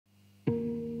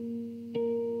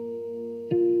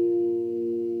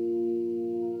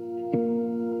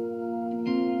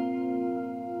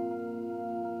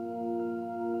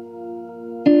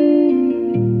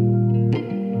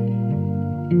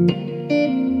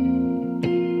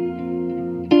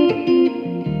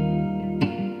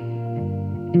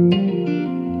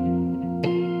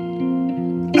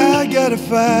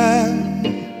find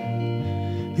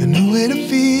a new way to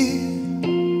feel.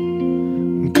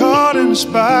 I'm caught in a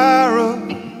spiral,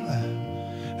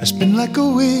 I spin like a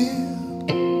wheel.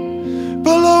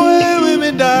 Pull away with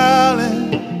me,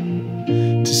 darling,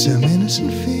 to some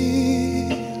innocent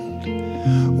field.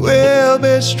 We'll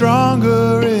be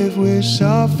stronger if we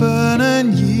soften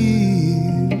and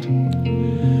yield.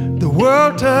 The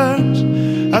world turns,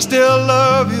 I still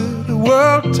love you. The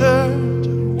world turns,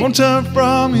 won't turn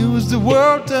from you as the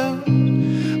world turns,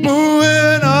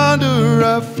 moving under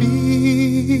our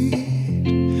feet.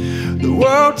 The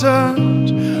world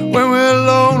turns when we're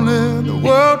lonely. The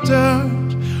world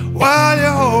turns while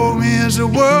you hold me as the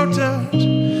world turns.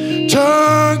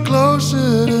 Turn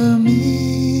closer to me.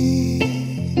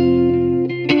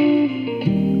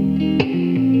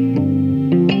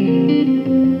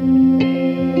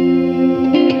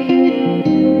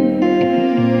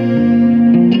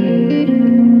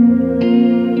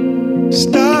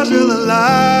 Stars will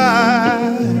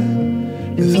align,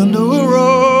 the thunder will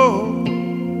roll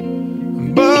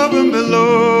above and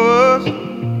below us,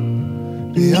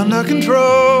 beyond our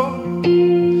control.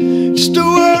 Just a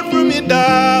word from you,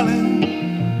 darling,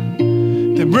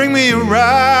 to bring me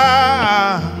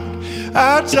around.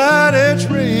 Outside it's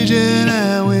raging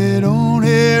and we don't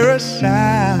hear a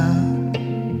sound.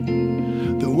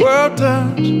 The world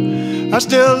turns, I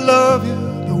still love you.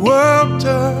 The world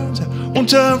turns, won't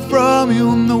turn from you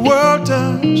when the world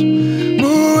turns,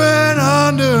 moving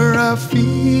under our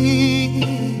feet.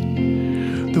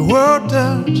 The world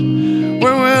turns when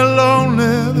we're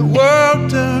lonely. The world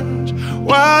turns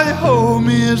while you hold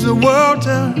me as the world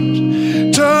turns.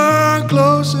 Turn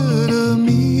closer to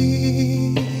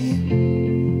me.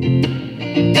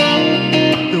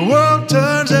 The world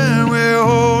turns and we're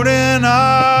holding on.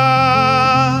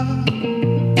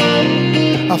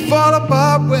 I fall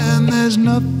apart when there's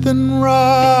nothing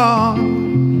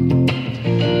wrong.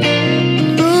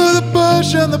 Through the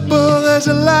push and the pull, there's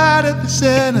a light at the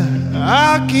center.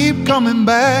 I'll keep coming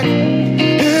back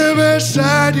here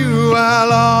beside you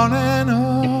while on and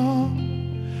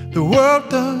on. The world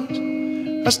turns,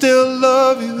 I still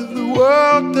love you. The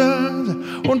world turns, I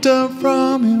won't turn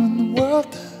from you when the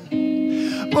world turns,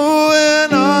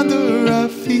 moving under our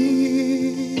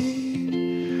feet.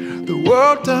 The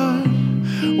world turns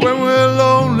when we're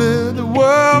lonely. The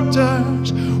world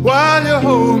turns while you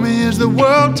hold me as the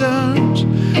world turns.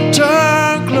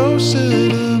 Turn closer